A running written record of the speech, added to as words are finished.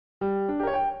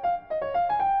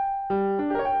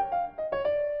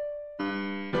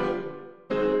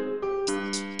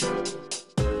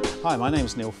Hi, my name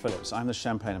is Neil Phillips. I'm the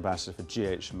Champagne Ambassador for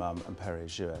G.H.Mumm and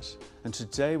Perrier-Jouet. And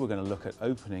today we're going to look at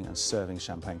opening and serving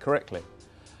champagne correctly.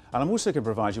 And I'm also going to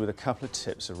provide you with a couple of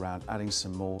tips around adding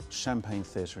some more champagne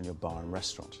theatre in your bar and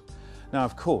restaurant. Now,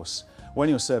 of course, when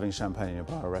you're serving champagne in your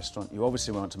bar or restaurant, you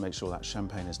obviously want to make sure that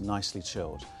champagne is nicely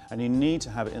chilled, and you need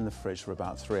to have it in the fridge for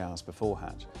about 3 hours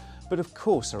beforehand. But of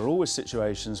course, there are always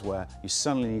situations where you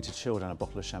suddenly need to chill down a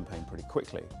bottle of champagne pretty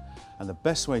quickly. And the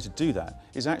best way to do that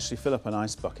is actually fill up an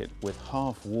ice bucket with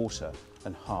half water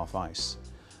and half ice.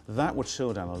 That will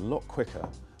chill down a lot quicker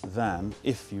than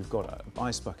if you've got an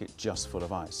ice bucket just full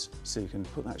of ice. So you can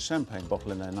put that champagne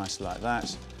bottle in there nicely like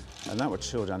that, and that will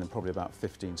chill down in probably about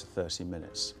 15 to 30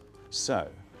 minutes. So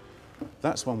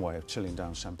that's one way of chilling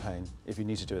down champagne if you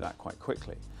need to do that quite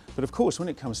quickly. But of course, when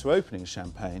it comes to opening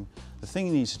champagne, the thing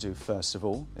you need to do first of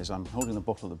all is, I'm holding the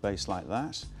bottle at the base like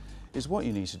that, is what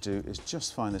you need to do is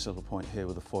just find this little point here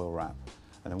with a foil wrap.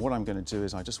 And then what I'm going to do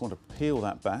is I just want to peel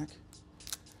that back,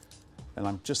 and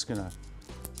I'm just going to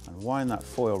unwind that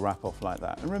foil wrap off like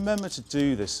that. And remember to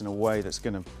do this in a way that's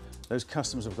going to, those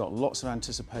customers have got lots of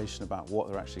anticipation about what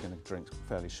they're actually going to drink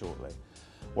fairly shortly.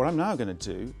 What I'm now going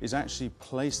to do is actually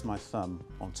place my thumb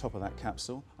on top of that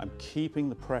capsule. I'm keeping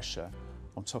the pressure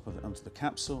on top of onto the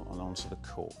capsule and onto the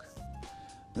cork.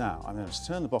 Now, I'm going to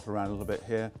turn the bottle around a little bit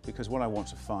here because what I want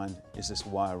to find is this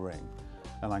wire ring.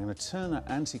 And I'm going to turn that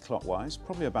anti-clockwise,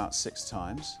 probably about 6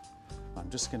 times. I'm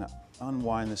just going to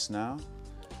unwind this now.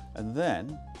 And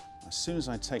then, as soon as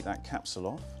I take that capsule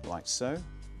off, like so,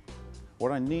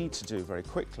 what I need to do very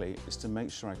quickly is to make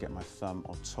sure I get my thumb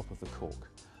on top of the cork.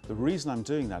 The reason I'm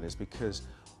doing that is because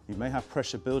you may have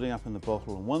pressure building up in the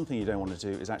bottle, and one thing you don't want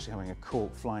to do is actually having a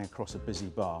cork flying across a busy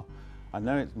bar. I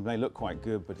know it may look quite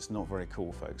good, but it's not very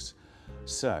cool, folks.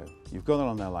 So you've got it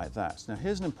on there like that. Now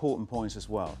here's an important point as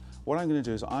well. What I'm going to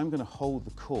do is I'm going to hold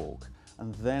the cork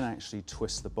and then actually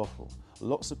twist the bottle.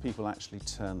 Lots of people actually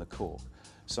turn the cork.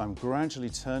 So I'm gradually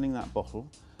turning that bottle,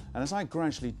 and as I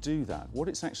gradually do that, what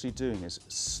it's actually doing is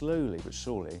slowly but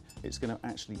surely, it's going to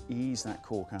actually ease that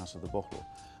cork out of the bottle.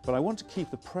 But I want to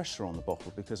keep the pressure on the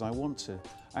bottle because I want to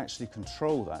actually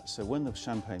control that. So when the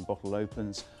champagne bottle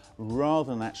opens,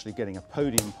 rather than actually getting a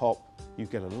podium pop, you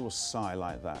get a little sigh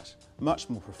like that. Much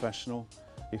more professional.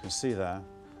 You can see there,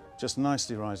 just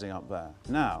nicely rising up there.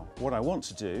 Now, what I want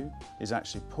to do is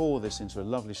actually pour this into a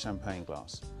lovely champagne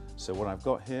glass. So what I've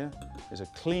got here is a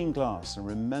clean glass, and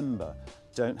remember,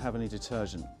 don't have any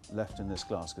detergent left in this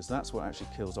glass because that's what actually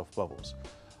kills off bubbles.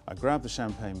 I grab the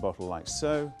champagne bottle like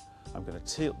so. I'm going to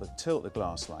tilt the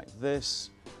glass like this,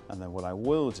 and then what I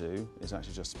will do is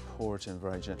actually just pour it in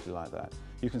very gently like that.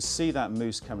 You can see that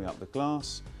mousse coming up the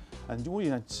glass, and all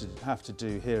you have to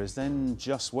do here is then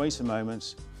just wait a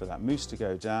moment for that mousse to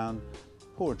go down,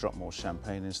 pour a drop more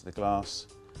champagne into the glass,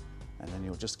 and then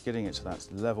you're just getting it to that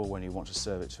level when you want to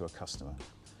serve it to a customer.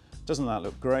 Doesn't that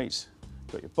look great?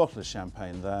 You've got your bottle of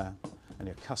champagne there, and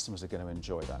your customers are going to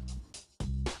enjoy that.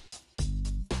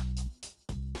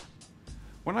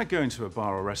 When I go into a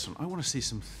bar or restaurant, I want to see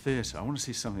some theatre. I want to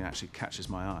see something that actually catches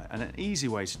my eye. And an easy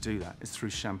way to do that is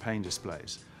through champagne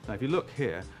displays. Now, if you look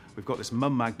here, we've got this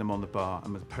Mumm Magnum on the bar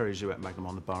and with the Perrier-Jouet Magnum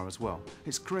on the bar as well.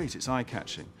 It's great, it's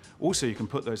eye-catching. Also, you can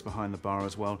put those behind the bar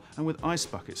as well, and with ice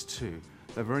buckets too.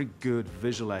 They're very good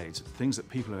visual aids, things that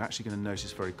people are actually going to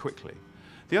notice very quickly.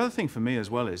 The other thing for me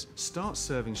as well is start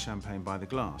serving champagne by the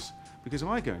glass. Because if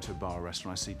I go into a bar or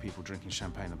restaurant, I see people drinking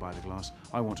champagne by the glass,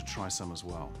 I want to try some as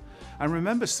well. And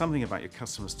remember something about your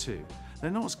customers too. They're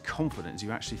not as confident as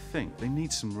you actually think. They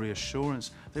need some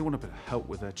reassurance. They want a bit of help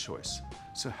with their choice.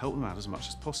 So help them out as much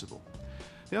as possible.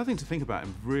 The other thing to think about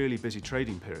in really busy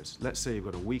trading periods, let's say you've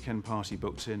got a weekend party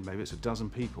booked in, maybe it's a dozen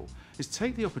people, is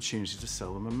take the opportunity to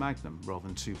sell them a Magnum rather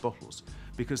than 2 bottles.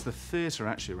 Because the theatre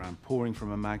actually around pouring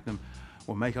from a Magnum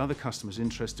will make other customers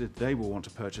interested. They will want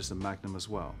to purchase a Magnum as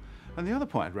well. And the other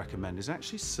point I'd recommend is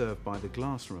actually serve by the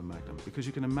glass from a Magnum, because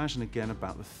you can imagine again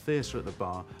about the theatre at the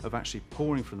bar of actually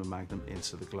pouring from the Magnum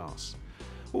into the glass.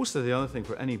 Also, the other thing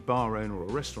for any bar owner or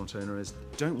restaurant owner is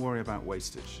don't worry about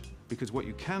wastage, because what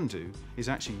you can do is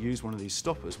actually use one of these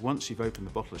stoppers once you've opened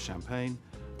the bottle of champagne,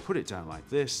 put it down like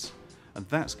this, and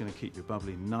that's going to keep your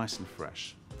bubbly nice and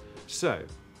fresh. So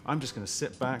I'm just going to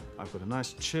sit back. I've got a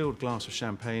nice chilled glass of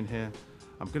champagne here.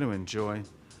 I'm going to enjoy, and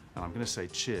I'm going to say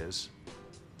cheers.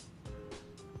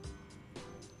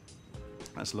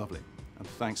 That's lovely, and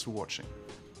thanks for watching.